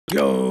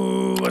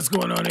Yo, what's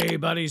going on,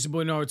 everybody? It's your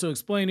boy Naruto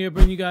Explain here,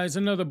 bringing you guys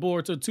another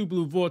Boruto 2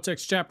 Blue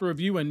Vortex chapter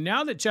review. And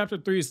now that chapter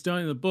 3 is done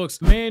in the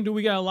books, man, do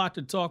we got a lot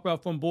to talk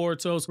about from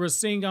Boruto's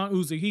Rasengan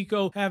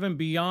Uzuhiko having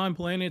beyond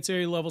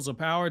planetary levels of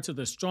power to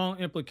the strong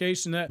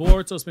implication that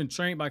Boruto's been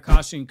trained by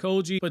Kashi and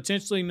Koji,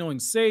 potentially knowing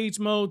Sage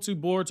Mode, to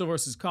Boruto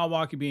versus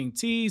Kawaki being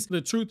teased,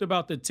 the truth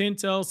about the Ten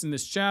Tails in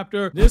this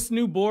chapter. This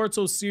new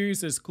Boruto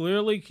series is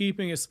clearly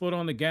keeping its foot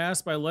on the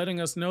gas by letting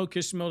us know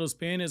Kishimoto's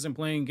pen isn't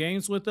playing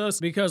games with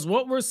us, because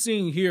what we're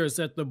seeing here is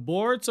that the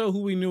Boruto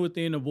who we knew at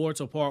the end of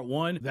Boruto Part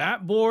 1,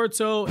 that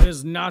Boruto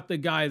is not the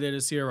guy that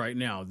is here right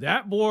now.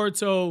 That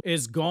Boruto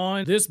is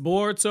gone. This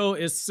Boruto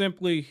is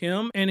simply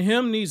him, and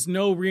him needs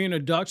no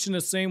reintroduction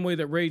the same way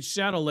that Raid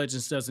Shadow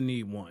Legends doesn't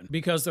need one,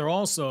 because they're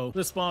also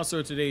the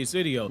sponsor of today's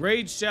video.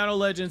 Raid Shadow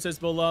Legends is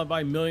beloved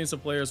by millions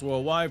of players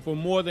worldwide for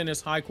more than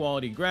its high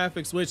quality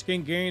graphics, which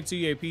can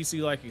guarantee a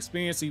PC-like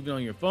experience even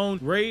on your phone.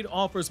 Raid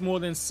offers more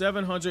than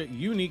 700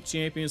 unique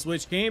champions,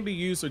 which can be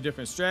used for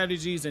different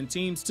strategies and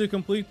teams to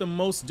complete the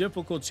most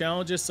difficult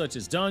challenges such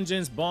as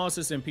dungeons,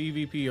 bosses, and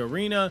PvP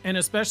arena, and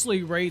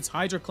especially Raid's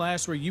Hydra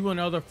Clash, where you and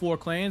other 4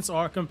 clans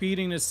are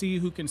competing to see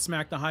who can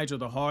smack the Hydra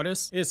the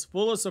hardest. It's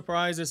full of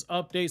surprises,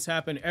 updates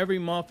happen every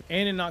month,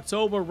 and in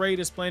October,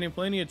 Raid is planning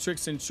plenty of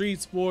tricks and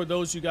treats for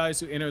those you guys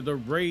who enter the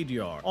Raid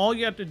Yard. All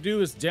you have to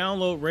do is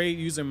download Raid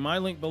using my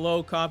link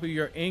below, copy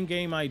your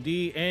in-game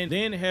ID, and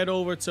then head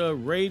over to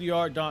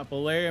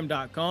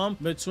raidyard.polarium.com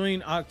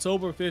between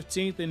October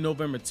 15th and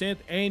November 10th,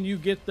 and you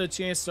get the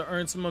chance to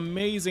earn some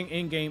amazing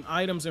in-game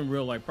items and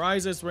real-life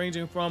prizes,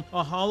 ranging from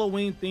a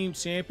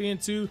Halloween-themed champion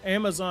to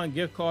Amazon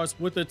gift cards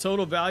with a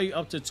total value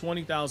up to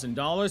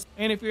 $20,000.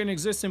 And if you're an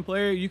existing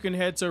player, you can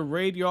head to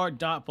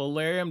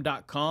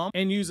raidyard.polarium.com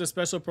and use a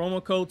special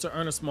promo code to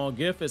earn a small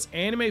gift. As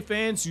anime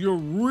fans, you're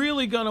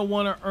really gonna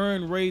want to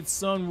earn Raid's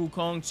Sun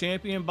Wukong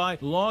champion by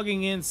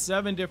logging in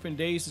 7 different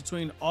days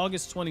between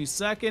August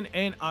 22nd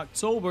and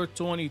October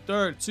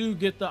 23rd to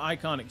get the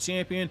iconic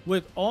champion.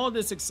 With all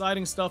this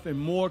exciting stuff and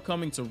more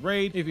coming to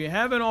Raid, if you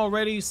haven't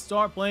already,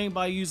 start playing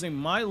by using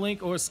my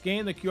link or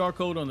scan the QR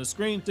code on the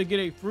screen to get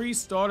a free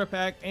starter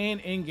pack and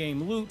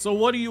in-game loot. So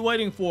what are you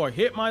waiting for?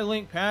 Hit my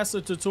link, pass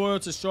the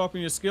tutorial to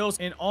sharpen your skills,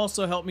 and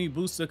also help me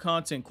boost the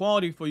content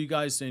quality for you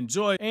guys to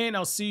enjoy, and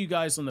I'll see you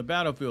guys on the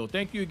battlefield.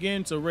 Thank you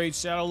again to Raid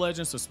Shadow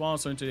Legends for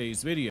sponsoring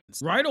today's video.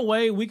 Right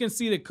away, we can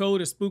see that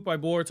Code is spooked by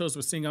Boruto's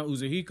Rasengan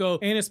Uzuhiko,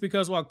 and it's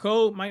because while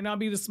Code might not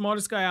be the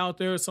smartest guy out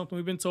there, something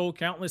we've been told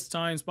countless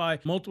times by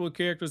multiple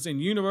characters in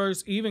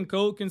universe, even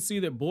Code can see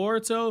that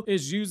Boruto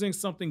is using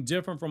something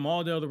different from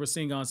all the other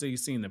Rasengans that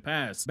he's seen in the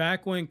past.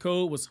 Back when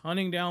Code was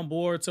hunting down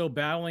Boruto,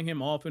 battling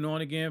him off and on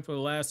again for the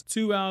last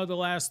 2 out of the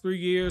last 3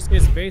 years,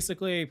 it's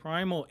basically a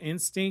primal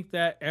instinct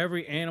that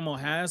every animal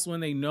has when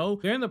they know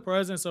they're in the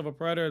presence of a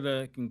predator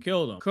that can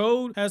kill them.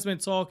 Code has been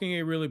talking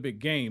a really big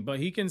game, but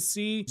he can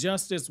see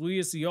just as we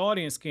as the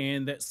audience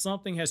can that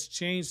something has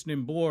changed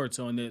in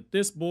Boruto, and that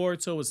this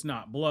Boruto is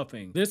not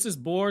bluffing. This is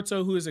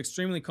Boruto who is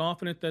extremely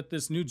confident that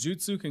this new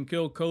jutsu can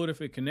kill Code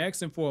if it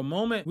connects, and for a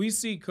moment we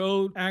see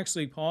Code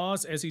actually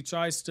pause as he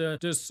tries to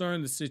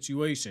discern the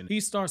situation. He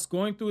starts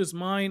going through his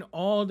mind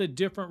all the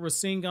different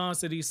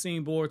Rasengans that he's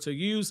seen Boruto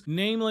use,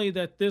 namely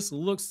that this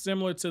looks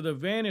similar to the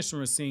Vanished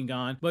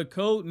Rasengan, but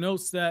Code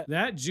notes that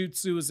that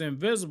jutsu is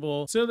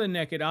invisible to the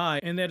naked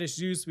eye and that it's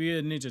used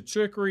via ninja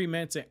trickery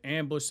meant to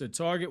ambush the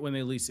target when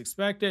they least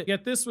expect it.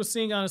 Yet this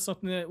Rasengan is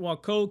something that, while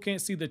Code can't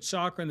see the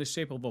chakra in the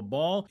shape of a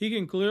ball, he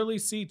can clearly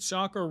see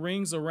chakra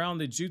rings around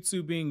the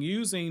jutsu being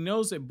used, and he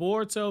knows that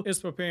Boruto is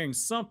preparing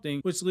something,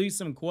 which leads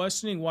him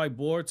questioning why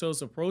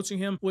Boruto's approaching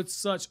him with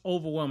such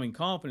overwhelming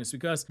confidence,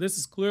 because this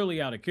is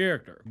clearly out of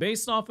character.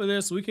 Based off of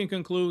this, we can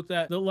conclude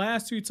that the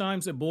last 2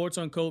 times that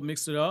Boruto and Code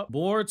mixed it up,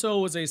 Boruto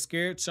was a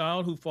scared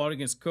child who fought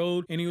against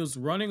Code, and he was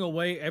running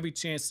away every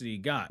chance that he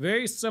got.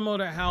 Very similar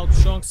to how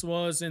Trunks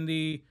was in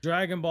the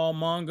Dragon Ball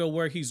manga,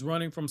 where he's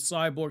running from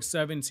Cyborg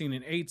 17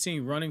 and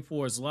 18, running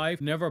for his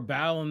life, never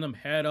battling them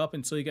head up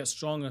until he gets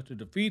strong enough to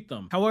defeat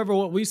them. However,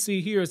 what we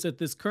see here is that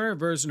this current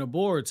version of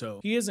Boruto,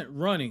 he isn't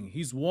running,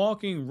 he's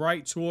walking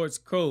right towards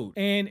Code,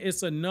 and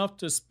it's enough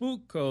to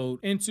spook Code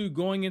into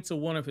going into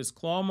one of his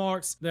claw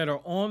marks that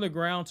are on the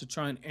ground to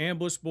try and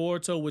ambush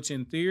Boruto, which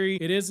in theory,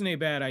 it isn't a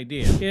bad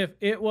idea. If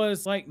it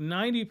was like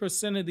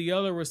 90% of the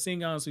other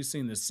Rasengans we've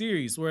seen in the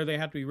series, where they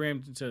have to be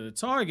rammed into the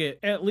target,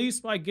 at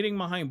least by getting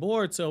behind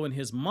Boruto in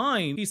his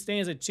mind, he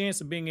stands a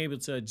chance of being able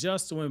to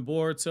adjust to when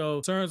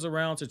Boruto turns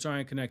around to try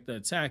and connect the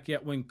attack.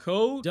 Yet when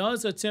Code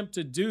does attempt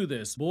to do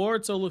this,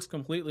 Boruto looks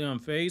completely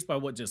unfazed by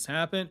what just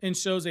happened and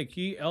shows a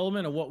key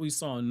element of what we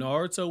saw in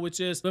Naruto, which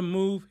is the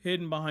move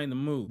hidden behind the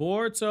move.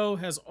 Boruto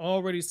has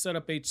already set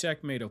up a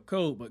checkmate of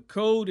Code, but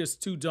Code is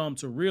too dumb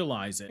to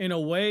realize it. In a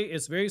way,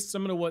 it's very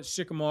similar to what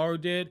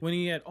Shikamaru did when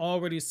he had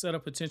already set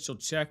up potential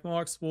check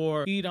marks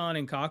for Hidan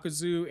and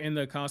Kakuzu in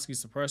the Akatsuki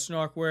suppression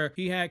arc, where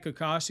he had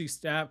Kakashi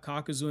stab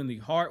Kakuzu in the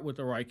heart with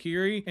a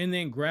Raikiri and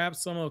then grab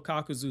some of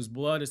Kakuzu's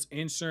blood as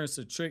insurance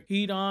to trick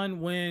Hidan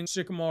when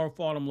Shikamaru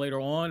fought him later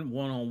on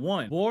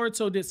one-on-one.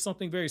 Boruto did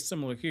something very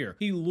similar here.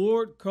 He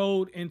lured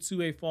Code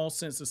into a false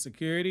sense of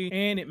security,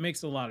 and it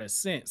makes a lot lot of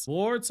sense.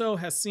 Boruto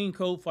has seen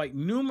Code fight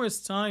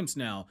numerous times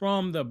now,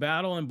 from the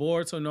battle in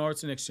Boruto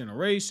Naruto Next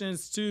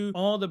Generations to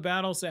all the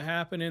battles that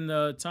happen in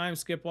the time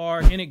skip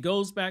arc, and it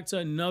goes back to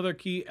another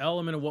key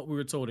element of what we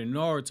were told in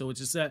Naruto,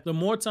 which is that the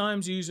more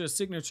times you use your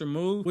signature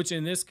move, which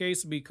in this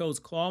case would be Code's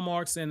claw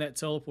marks and that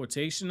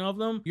teleportation of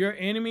them, your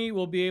enemy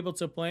will be able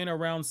to plan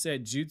around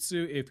said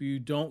jutsu if you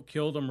don't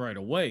kill them right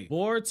away.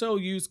 Boruto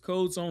used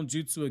Code's own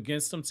jutsu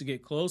against them to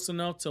get close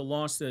enough to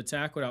launch the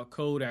attack without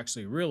Code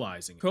actually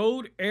realizing.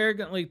 Code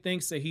arrogantly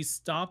thinks that he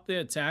stopped the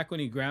attack when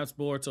he grabs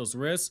Boruto's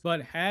wrist,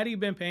 but had he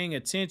been paying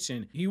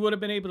attention, he would have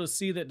been able to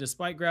see that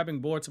despite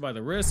grabbing Boruto by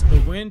the wrist,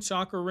 the wind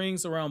chakra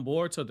rings around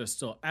Boruto are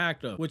still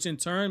active, which in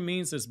turn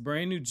means this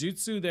brand new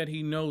jutsu that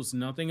he knows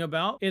nothing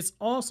about is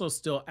also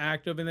still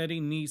active and that he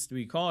needs to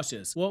be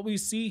cautious. What we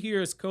see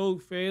here is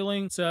Code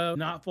failing to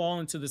not fall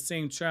into the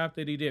same trap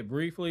that he did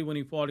briefly when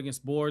he fought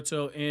against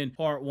Boruto in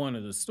part 1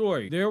 of the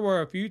story. There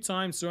were a few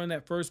times during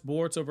that first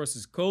Boruto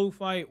versus Code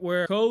fight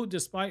where Code,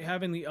 despite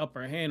having the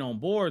upper hand on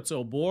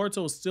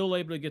Boruto was still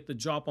able to get the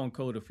drop on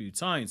Code a few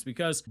times,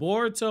 because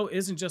Boruto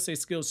isn't just a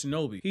skilled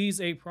shinobi.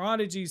 He's a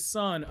prodigy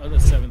son of the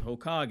 7th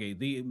Hokage,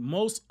 the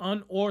most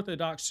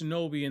unorthodox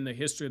shinobi in the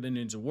history of the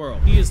ninja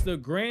world. He is the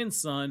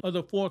grandson of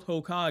the 4th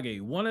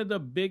Hokage, one of the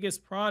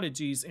biggest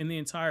prodigies in the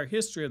entire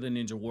history of the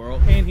ninja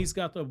world, and he's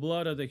got the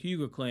blood of the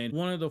Hyuga clan,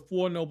 one of the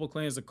 4 noble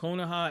clans of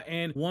Konoha,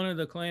 and one of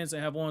the clans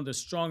that have one of the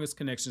strongest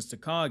connections to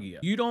Kaguya.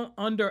 You don't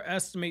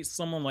underestimate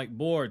someone like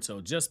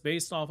Boruto just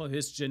based off of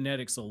his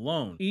genetics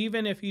alone.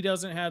 Even if he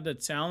doesn't have the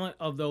talent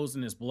of those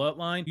in his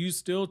bloodline, you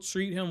still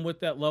treat him with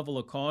that level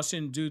of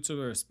caution due to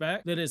the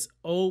respect that is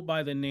owed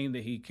by the name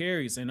that he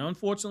carries. And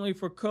unfortunately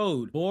for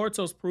Code,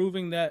 Boruto's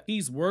proving that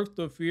he's worth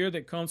the fear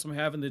that comes from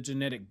having the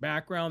genetic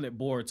background that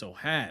Boruto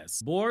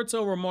has.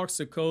 Boruto remarks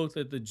to Code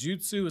that the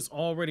jutsu is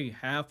already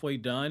halfway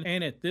done,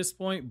 and at this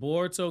point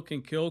Boruto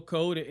can kill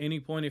Code at any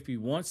point if he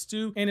wants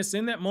to, and it's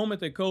in that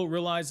moment that Code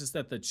realizes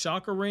that the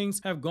chakra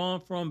rings have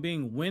gone from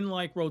being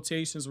wind-like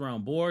rotations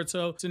around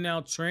Boruto to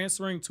now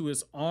transferring to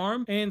his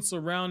arm and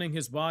surrounding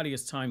his body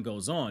as time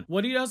goes on.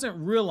 What he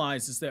doesn't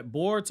realize is that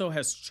Boruto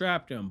has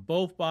trapped him,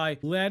 both by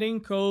letting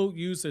Code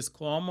use his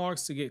claw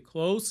marks to get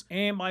close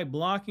and by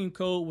blocking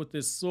Code with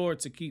his sword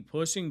to keep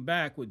pushing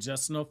back with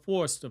just enough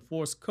force to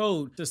force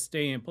Code to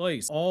stay in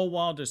place, all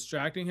while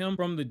distracting him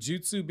from the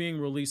jutsu being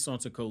released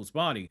onto Code's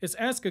body. It's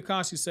as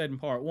Kakashi said in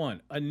part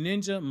 1, a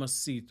ninja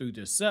must see through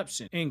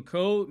deception, and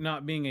Code,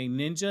 not being a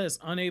ninja, is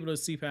unable to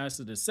see past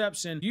the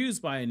deception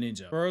used by a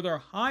ninja,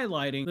 further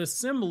highlighting the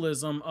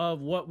symbolism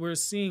of what we're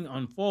seeing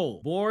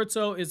unfold.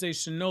 Boruto is a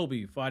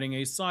shinobi fighting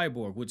a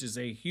cyborg, which is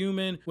a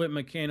human with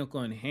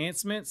mechanical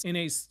enhancements, in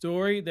a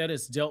story that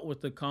has dealt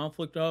with the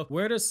conflict of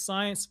where does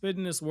science fit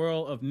in this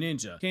world of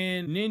ninja?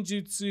 Can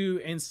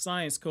ninjutsu and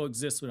science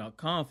coexist without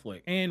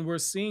conflict? And we're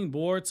seeing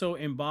Boruto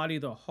embody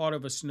the heart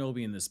of a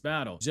shinobi in this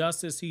battle,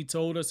 just as he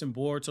told us in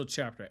Boruto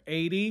chapter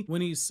 80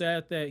 when he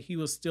said that he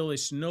was still a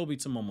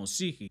shinobi to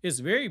Momoshiki. It's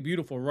very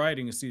beautiful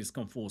writing to see this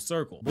come full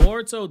circle.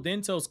 Boruto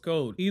then tells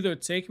Code, either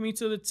take me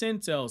to the Ten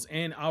Tails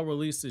and I'll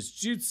release this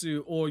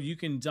jutsu, or you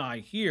can die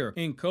here.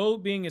 And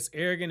Code, being as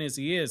arrogant as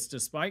he is,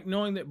 despite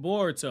knowing that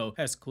Boruto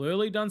has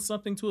clearly done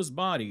something to his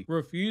body,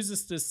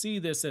 refuses to see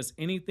this as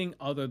anything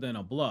other than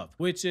a bluff,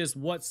 which is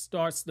what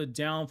starts the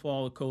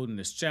downfall of Code in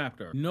this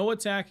chapter. No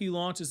attack he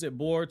launches at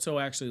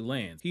Boruto actually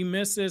lands. He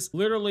misses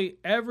literally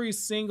every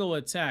single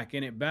attack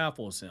and it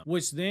baffles him,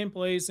 which then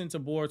plays into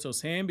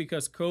Boruto's hand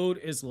because Code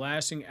is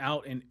lashing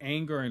out in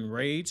anger and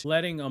rage,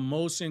 letting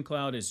emotion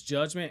cloud his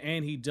judgment,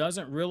 and he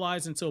doesn't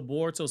realize until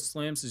Boruto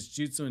slams his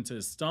jutsu into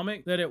his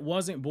stomach that it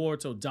wasn't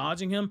Boruto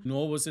dodging him,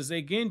 nor was his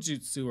a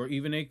genjutsu or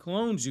even a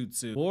clone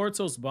jutsu.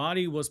 Boruto's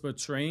body was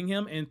betraying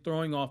him and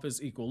throwing off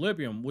his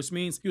equilibrium, which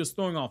means he was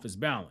throwing off his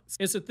balance.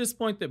 It's at this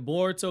point that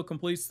Boruto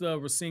completes the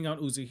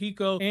Rasengan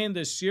Uzuhiko, and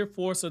the sheer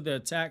force of the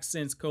attack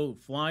sends Code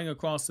flying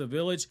across the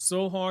village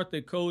so hard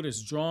that Code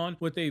is drawn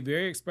with a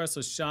very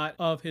expressive shot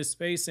of his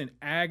face in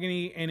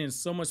agony and in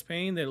so much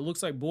pain that it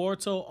looks like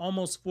Boruto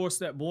almost forced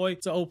that boy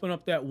to open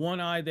up that one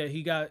eye that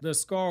he got the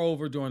scar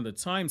over during the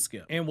time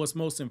skip. And what's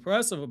most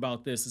impressive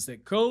about this is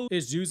that Code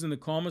is using the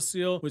Karma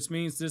Seal, which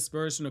means this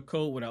version of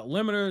Code without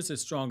limiters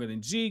is stronger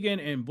than Jigen,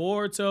 and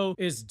Boruto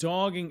is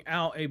dogging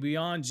out a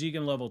beyond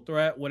Jigen level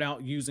threat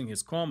without using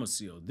his Karma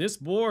Seal. This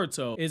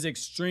Boruto is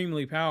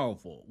extremely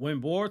powerful.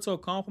 When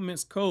Boruto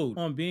compliments Code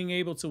on being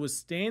able to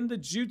withstand the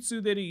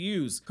jutsu that he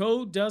used,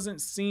 Code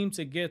doesn't seem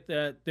to get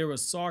that there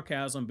was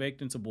sarcasm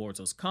baked into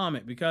Boruto's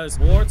comment, because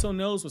Boruto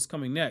knows what's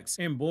coming next,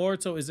 and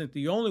Boruto isn't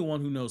the only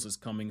one who knows what's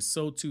coming,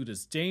 so too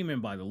does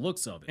Damon by the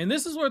looks of it. And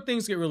this is where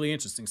things get really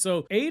interesting.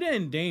 So Ada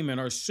and Damon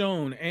are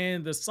shown,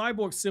 and the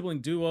cyborg sibling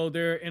duo,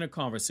 they're in a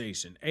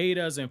conversation.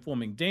 Ada's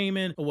informing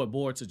Damon of what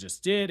Boruto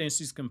just did, and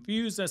she's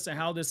confused as to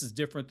how this is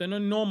different than a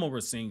normal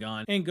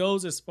Rasengan, and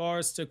goes as far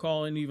as to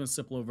call an even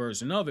simpler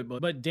version of it.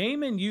 But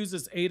Damon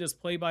uses Ada's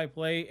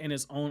play-by-play and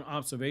his own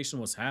observation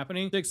of what's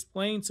happening to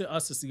explain to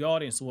us as the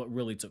audience what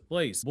really took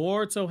place.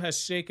 Boruto has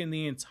shaken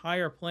the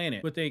entire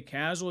planet with a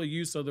casual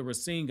use of the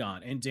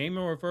Rasengan, and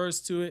Damon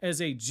refers to it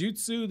as a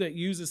jutsu that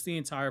uses the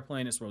entire entire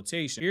planet's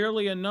rotation.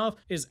 Eerily enough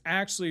is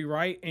actually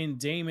right, and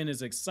Damon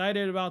is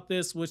excited about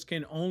this, which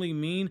can only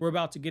mean we're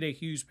about to get a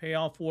huge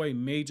payoff for a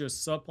major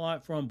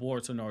subplot from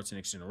Boruto Naruto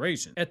Next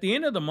Generation. At the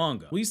end of the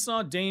manga, we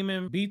saw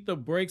Damon beat the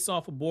brakes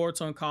off of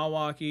Boruto and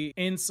Kawaki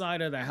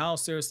inside of the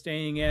house they're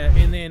staying at,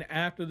 and then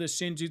after the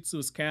Shinjutsu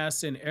was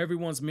cast and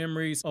everyone's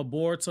memories of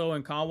Boruto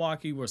and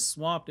Kawaki were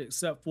swapped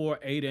except for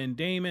Ada and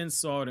Damon,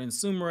 Sarada and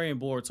Sumire, and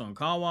Boruto and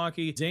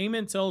Kawaki,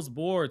 Damon tells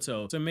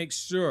Boruto to make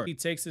sure he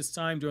takes his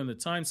time during the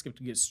time skip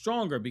to get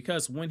stronger,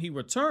 because when he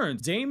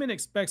returns, Damon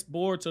expects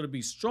Boruto to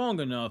be strong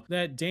enough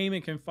that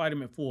Damon can fight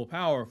him at full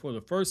power for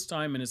the first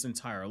time in his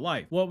entire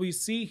life. What we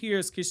see here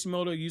is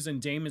Kishimoto using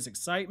Damon's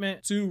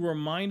excitement to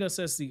remind us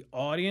as the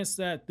audience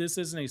that this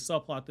isn't a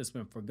subplot that's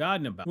been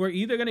forgotten about. We're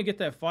either going to get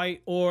that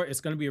fight or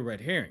it's going to be a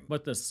red herring,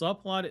 but the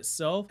subplot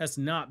itself has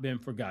not been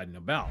forgotten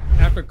about.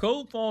 After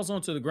Code falls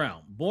onto the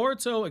ground,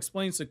 Boruto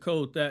explains to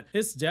Code that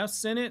his death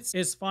sentence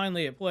is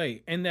finally at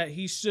play and that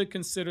he should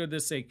consider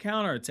this a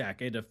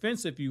counterattack, a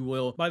defense if you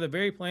will, by the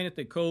very planet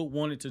that Code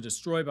wanted to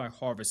destroy by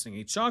harvesting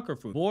a chakra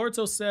fruit.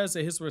 Boruto says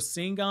that his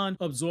Rasengan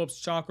absorbs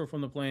chakra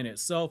from the planet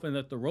itself and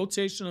that the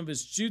rotation of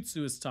his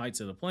jutsu is tied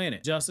to the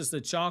planet. Just as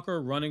the chakra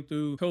running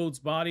through Code's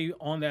body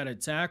on that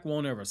attack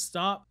won't ever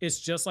stop, it's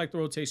just like the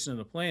rotation of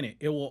the planet.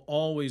 It will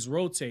always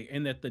rotate,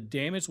 and that the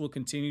damage will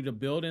continue to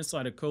build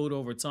inside of Code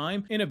over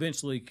time and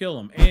eventually kill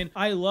him. And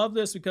I love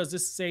this because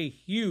this is a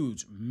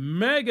huge,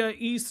 mega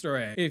Easter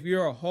egg if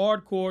you're a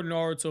hardcore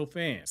Naruto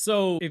fan.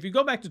 So if you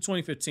go back to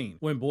 2015,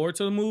 when Boruto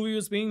the movie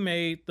was being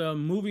made, the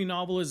movie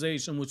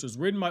novelization, which was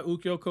written by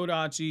Ukyo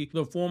Kodachi,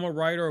 the former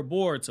writer of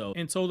Boruto,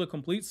 and told the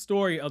complete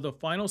story of the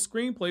final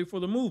screenplay for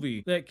the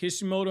movie that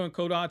Kishimoto and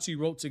Kodachi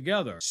wrote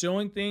together,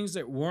 showing things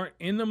that weren't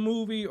in the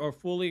movie or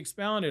fully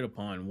expounded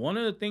upon. One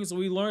of the things that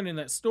we learned in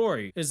that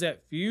story is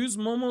that Fused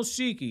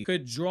Momoshiki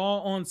could draw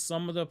on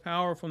some of the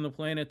power from the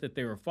planet that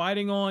they were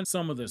fighting on,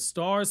 some of the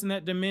stars in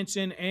that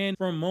dimension, and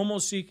from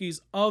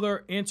Momoshiki's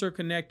other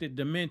interconnected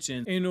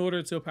dimensions in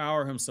order to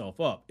power himself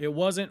up. It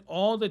wasn't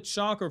all the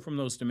chakra from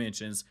those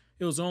dimensions.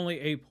 It was only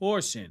a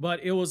portion,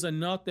 but it was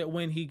enough that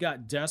when he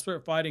got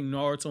desperate fighting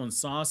Naruto and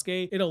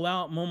Sasuke, it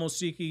allowed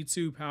Momoshiki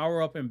to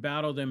power up and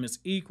battle them as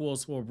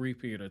equals for a brief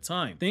period of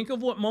time. Think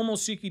of what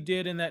Momoshiki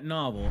did in that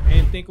novel,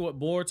 and think of what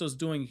Boruto's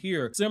doing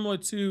here, similar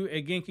to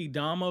a Genki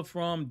Dama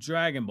from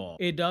Dragon Ball.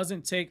 It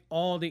doesn't take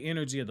all the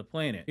energy of the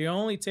planet. It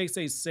only takes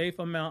a safe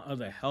amount of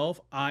the health,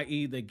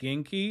 i.e. the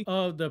Genki,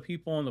 of the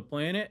people on the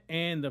planet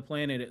and the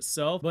planet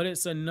itself, but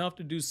it's enough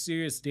to do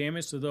serious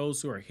damage to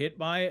those who are hit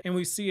by it, and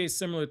we see a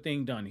similar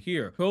thing done here.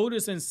 Code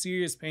is in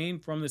serious pain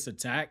from this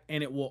attack,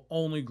 and it will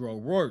only grow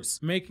worse,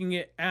 making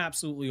it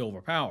absolutely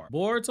overpowered.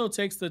 Boruto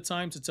takes the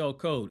time to tell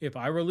Code, if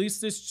I release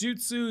this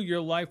jutsu,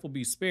 your life will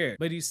be spared.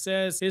 But he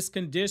says his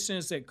condition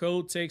is that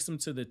Code takes him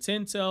to the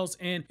Ten Tails,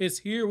 and it's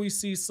here we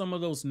see some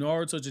of those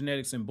Naruto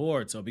genetics in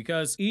Boruto,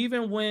 because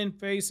even when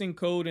facing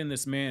Code in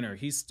this manner,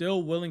 he's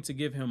still willing to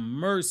give him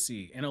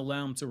mercy and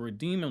allow him to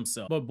redeem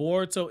himself. But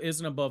Boruto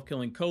isn't above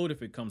killing Code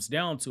if it comes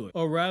down to it.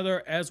 Or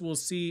rather, as we'll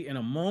see in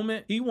a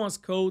moment, he wants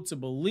Code to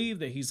believe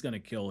that he's going to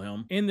kill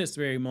him in this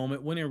very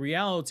moment, when in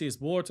reality it's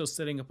Boruto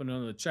setting up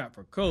another trap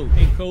for Code,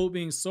 and Code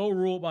being so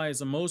ruled by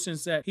his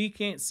emotions that he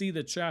can't see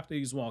the trap that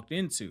he's walked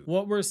into.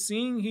 What we're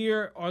seeing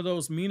here are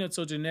those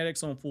Minato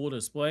genetics on full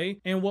display,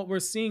 and what we're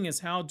seeing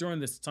is how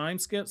during this time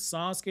skip,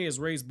 Sasuke has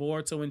raised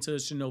Boruto into a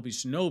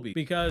shinobi,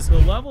 because the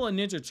level of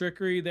ninja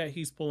trickery that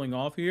he's pulling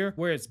off here,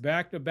 where it's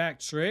back-to-back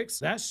tricks,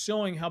 that's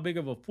showing how big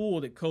of a fool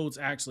that Code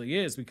actually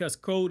is, because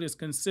Code is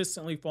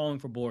consistently falling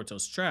for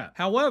Boruto's trap.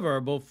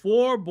 However,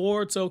 before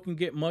Boruto can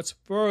get much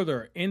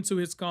further into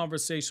his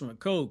conversation with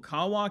Code,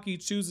 Kawaki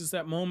chooses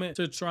that moment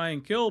to try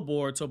and kill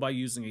Boruto by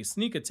using a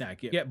sneak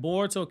attack. Yet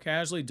Boruto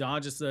casually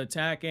dodges the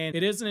attack, and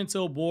it isn't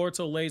until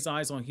Boruto lays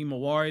eyes on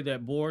Himawari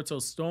that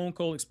Boruto's stone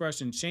cold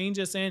expression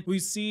changes, and we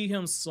see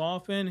him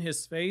soften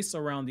his face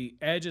around the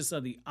edges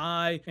of the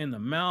eye and the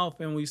mouth,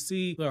 and we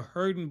see the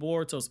hurt in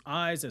Boruto's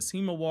eyes as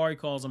Himawari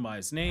calls him by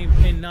his name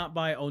and not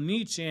by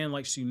Oni-chan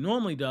like she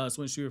normally does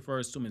when she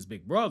refers to him as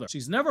big brother.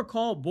 She's never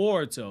called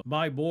Boruto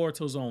by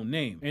Boruto's own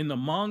name. In the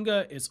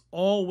manga, it's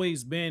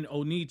always been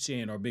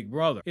Oni-chan or big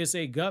brother. It's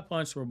a gut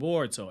punch for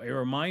Boruto, a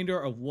reminder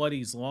of what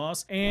he's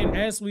lost, and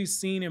as we've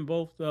seen in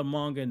both the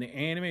manga and the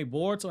anime,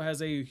 Boruto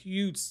has a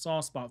huge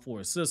soft spot for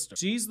his sister.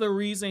 She's the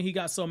reason he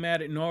got so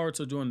mad at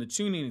Naruto during the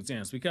Chunin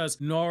exams, because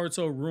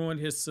Naruto ruined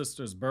his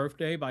sister's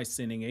birthday by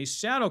sending a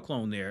shadow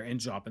clone there and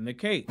dropping the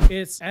cake.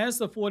 It's As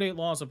the 48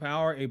 Laws of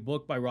Power, a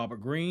book by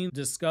Robert Greene,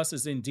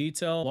 discusses in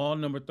detail. Law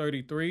number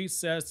 33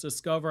 says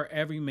discover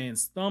every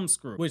man's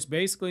thumbscrew, which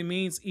basically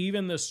means even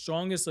even the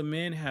strongest of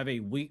men have a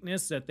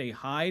weakness that they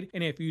hide,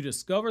 and if you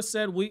discover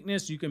said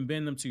weakness, you can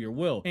bend them to your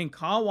will. And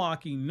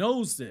Kawaki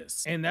knows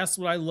this, and that's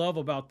what I love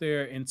about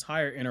their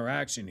entire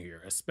interaction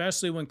here,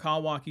 especially when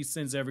Kawaki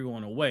sends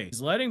everyone away.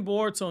 He's letting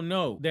Boruto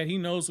know that he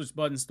knows which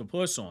buttons to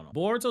push on him.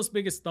 Boruto's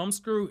biggest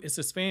thumbscrew is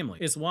his family.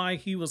 It's why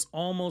he was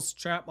almost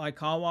trapped by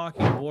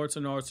Kawaki in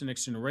Boruto Naruto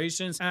Next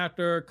Generations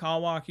after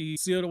Kawaki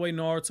sealed away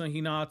Naruto and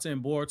Hinata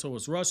and Boruto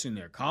was rushing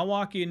there.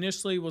 Kawaki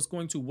initially was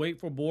going to wait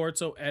for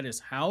Boruto at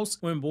his house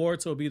when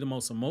Boruto would be the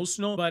most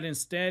emotional, but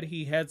instead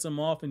he heads him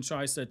off and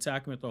tries to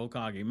attack him at the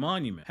Hokage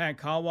Monument. Had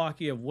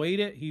Kawaki have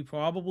waited, he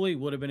probably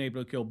would have been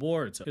able to kill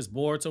Boruto, because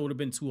Boruto would have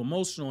been too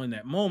emotional in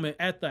that moment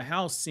at the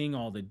house seeing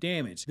all the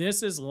damage.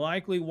 This is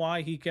likely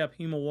why he kept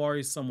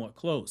Himawari somewhat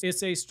close.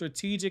 It's a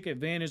strategic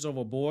advantage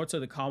over Boruto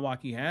that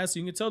Kawaki has. So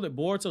you can tell that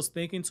Boruto's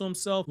thinking to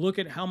himself, look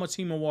at how much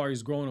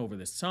Himawari's grown over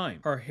this time.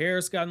 Her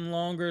hair's gotten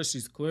longer,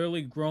 she's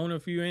clearly grown a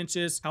few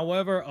inches.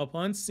 However,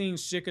 upon seeing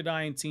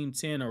Shikadai and Team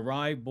 10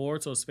 arrive,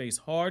 Boruto's face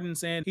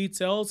hardens and he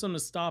tells him to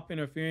stop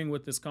interfering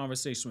with this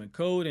conversation with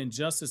Code, and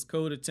just as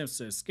Code attempts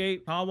to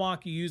escape,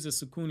 Kawaki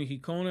uses Sukuna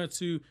Hikona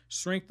to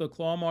shrink the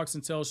claw marks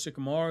and tells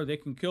Shikamaru they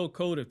can kill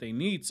Code if they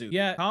need to.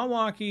 Yet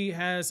Kawaki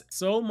has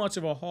so much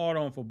of a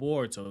hard-on for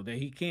Boruto that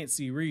he can't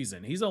see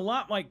reason. He's a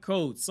lot like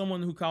Code,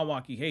 someone who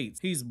Kawaki hates.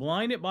 He's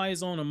blinded by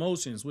his own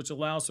emotions, which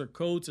allows for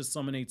Code to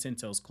summon a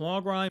Ten-Tails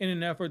Claw Grind in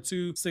an effort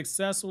to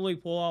successfully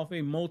pull off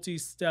a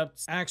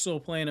multi-stepped actual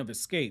plan of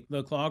escape.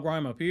 The Claw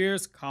Grind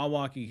appears,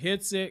 Kawaki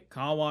hits it,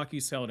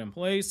 Kawaki's held in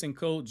place, and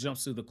Code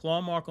jumps through the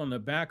claw mark on the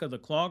back of the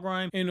Claw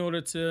Grind in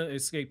order to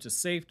escape to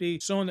safety,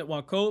 showing that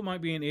while Code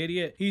might be an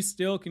idiot, he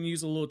still can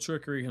use a little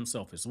trickery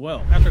himself as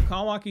well. After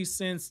Kawaki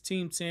sends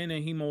Team 10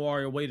 and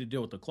Himawari away to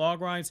deal with the Claw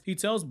Grinds, he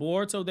tells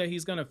Boruto that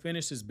he's going to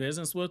finish his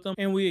business with them,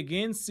 and we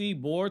again see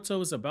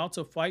Boruto is about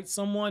to fight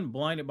someone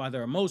blinded by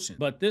their emotions.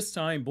 But this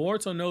time,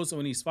 Boruto knows that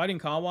when he's fighting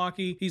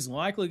Kawaki, he's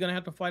likely going to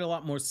have to fight a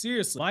lot more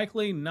seriously,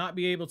 likely not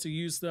be able to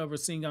use the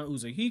Rasengan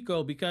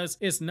Uzuhiko because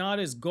it's not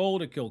his goal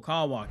to kill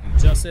Kawaki,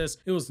 just as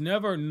it was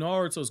never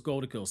Naruto's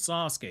goal to kill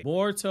Sasuke.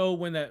 Boruto,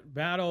 when that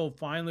battle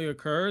finally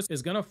occurs,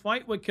 is going to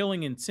fight with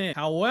killing intent.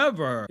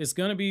 However, it's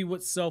going to be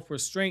with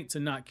self-restraint to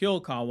not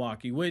kill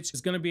Kawaki, which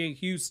is going to be a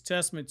huge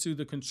testament to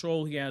the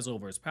control he has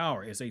over his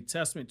power. It's a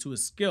testament to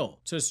his skill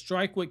to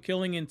strike with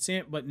killing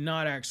intent but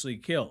not actually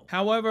kill.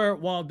 However,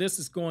 while this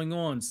is going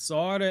on,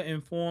 Sarada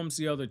informs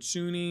the other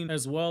Chunin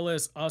as well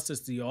as us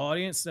as the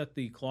audience that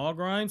the Claw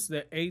Grinds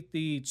that ate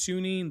the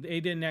Chunin, they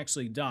didn't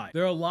actually die.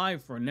 They're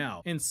alive for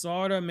now. And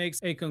Sarada makes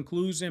a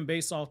conclusion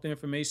based off the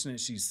information that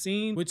she's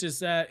seen, which is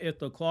that if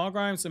the Claw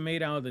Grinds are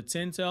made out of the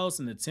Ten-Tails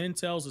and the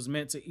Ten-Tails is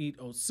meant to eat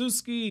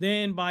Otsutsuki,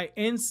 then by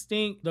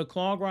instinct the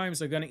Claw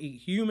Grinds are going to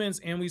eat humans,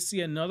 and we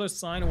see another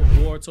sign of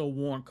what Boruto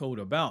warned Code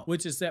about,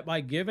 which is that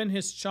by giving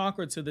his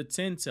chakra to the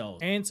Ten-Tails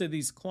and to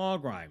these Claw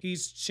Grinds,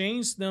 he's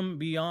changed them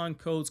beyond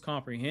Code's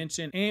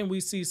comprehension, and we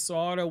see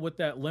Sarada with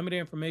that limited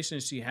information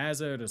she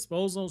has at her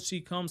disposal,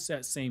 she comes to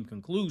that same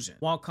conclusion.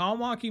 While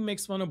Kawaki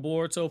makes fun of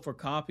Boruto for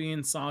copying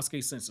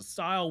Sasuke's sense of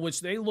style,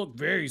 which they look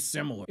very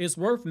similar, it's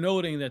worth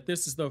noting that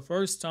this is the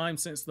first time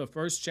since the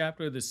first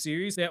chapter of the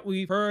series that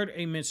we've heard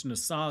a mention of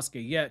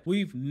Sasuke, yet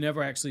we've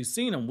never actually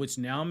seen him, which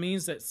now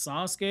means that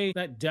Sasuke,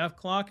 that death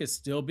clock, is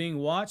still being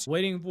watched,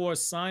 waiting for a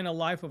sign of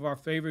life of our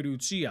favorite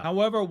Uchiha.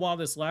 However, while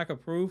this lack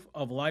of proof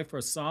of life for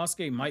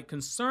Sasuke might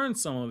concern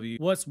some of you,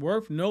 what's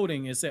worth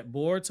noting is that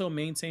Boruto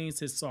maintains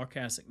his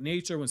sarcastic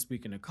nature when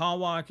speaking to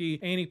Kawaki,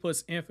 and he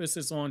puts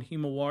emphasis on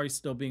Himawari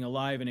still being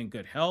alive and in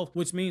good health,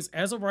 which means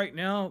as of right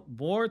now,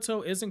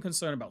 Boruto isn't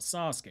concerned about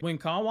Sasuke. When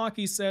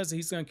Kawaki says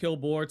he's going to kill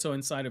Boruto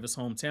inside of his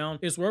hometown,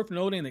 it's worth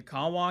noting that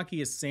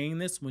Kawaki is saying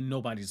this when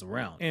nobody's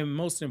around. And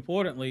most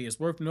importantly, it's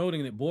worth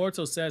noting that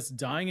Boruto says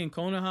dying in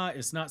Konoha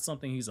is not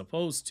something he's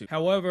opposed to.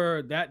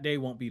 However, that day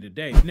won't be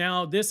today.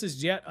 Now, this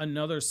is yet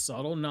another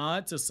subtle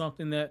nod to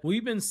something that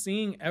we've been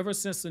seeing ever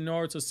since the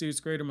Naruto series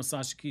creator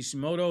Masashi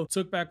Kishimoto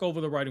took back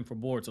over the writing for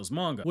Boruto's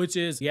manga, which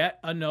is yet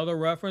another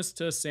reference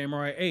to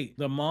Samurai 8,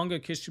 the manga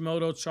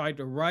Kishimoto tried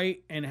to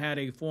write and had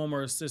a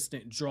former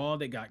assistant draw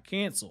that got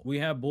canceled. We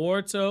have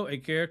Boruto, a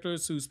character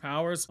whose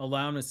powers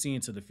allow him to see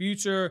into the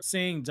future,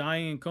 saying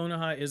dying in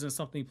Konoha isn't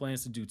something he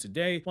plans to do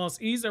today. While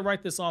it's easy to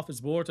write this off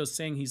as Boruto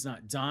saying he's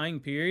not dying,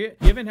 period,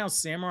 given how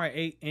Samurai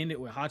 8 ended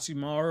with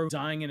Hachimaru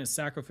dying in a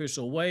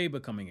sacrificial way,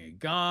 becoming a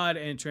god,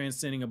 and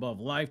transcending above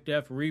life,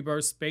 death,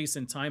 rebirth, space,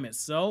 and time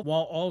itself,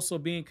 while also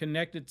being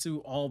connected to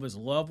all of his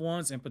loved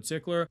ones, in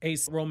particular, a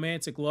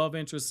romantic love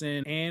interest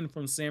in Anne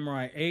from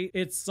Samurai 8,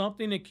 it's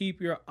something to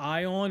keep your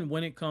eye on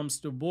when it comes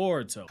to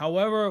Boruto.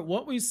 However,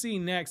 what we see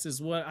next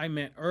is what I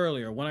meant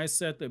earlier when I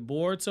said that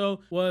Boruto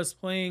was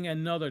playing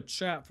another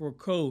trap for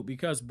Code,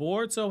 because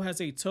Boruto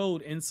has a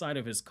toad inside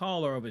of his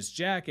collar of his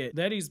jacket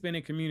that he's been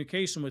in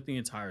communication with the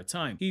entire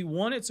time. He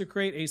wanted to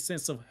create a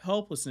sense of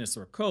helplessness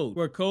for Code,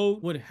 where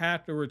Code would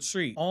have to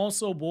retreat.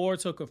 Also,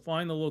 Boruto could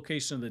find the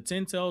location of the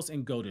Ten-Tails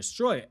and go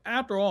destroy it.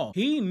 After all,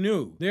 he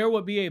knew there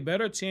would be a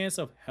better chance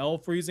of hell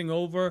freezing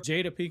over,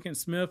 Jada Pinkett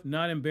Smith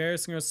not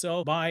embarrassing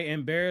herself by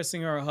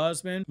embarrassing her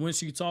husband when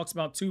she talks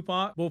about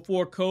Tupac, before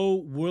before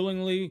Code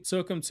willingly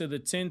took him to the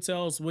Ten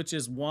Tails, which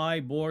is why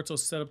Boruto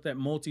set up that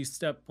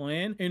multi-step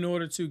plan in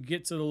order to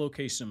get to the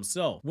location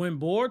himself. When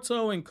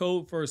Boruto and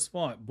Code first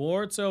fought,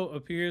 Boruto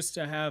appears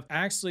to have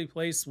actually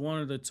placed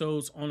one of the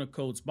toads on a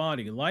Code's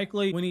body,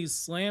 likely when he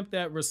slammed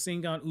that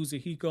Rasengan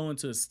Uzuhiko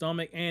into his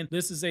stomach, and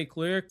this is a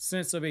clear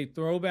sense of a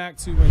throwback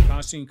to when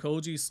Kashin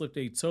Koji slipped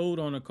a toad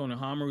on a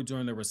Konohamaru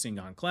during the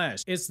Rasengan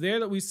clash. It's there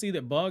that we see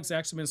that Bug's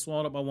actually been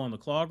swallowed up by one of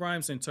the claw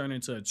grimes and turned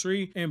into a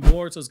tree, and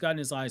Boruto's gotten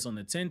his eyes on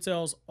the Ten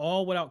Tails,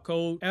 all without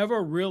Code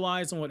ever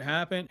realizing what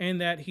happened and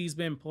that he's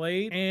been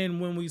played.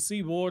 And when we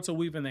see Boruto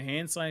weaving the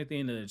hand sign at the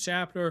end of the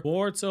chapter,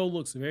 Boruto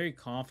looks very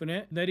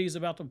confident that he's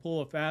about to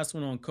pull a fast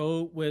one on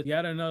Code with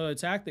yet another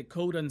attack that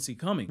Code doesn't see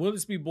coming. Will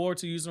this be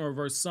Boruto using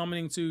reverse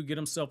summoning to get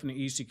himself into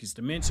Isshiki's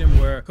dimension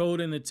where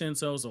Code and the Ten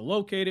Tails are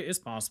located? It's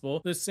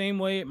possible. The same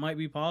way it might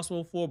be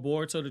possible for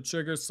Boruto to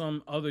trigger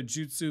some other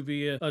jutsu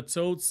via a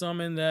toad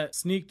summon that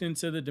sneaked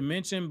into the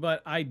dimension,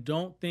 but I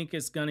don't think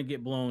it's gonna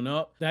get blown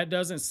up. That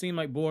doesn't seem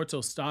like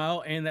Boruto's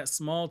style, and that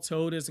small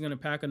toad isn't gonna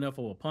pack enough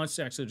of a punch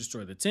to actually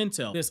destroy the Ten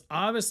Tail. This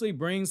obviously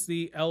brings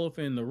the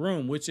elephant in the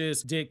room, which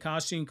is, did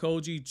Kashin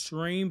Koji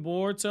train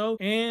Boruto?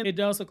 And it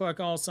does look like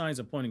all signs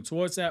are pointing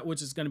towards that,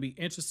 which is going to be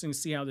interesting to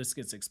see how this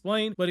gets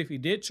explained. But if he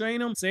did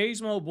train him,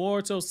 Sage Mode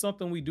Boruto is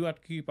something we do have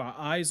to keep our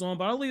eyes on,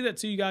 but I'll leave that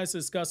to you guys to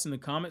discuss in the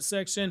comment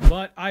section.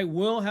 But I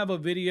will have a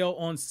video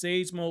on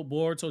Sage Mode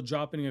Boruto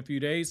dropping in a few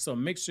days, so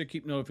make sure to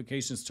keep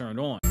notifications turned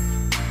on.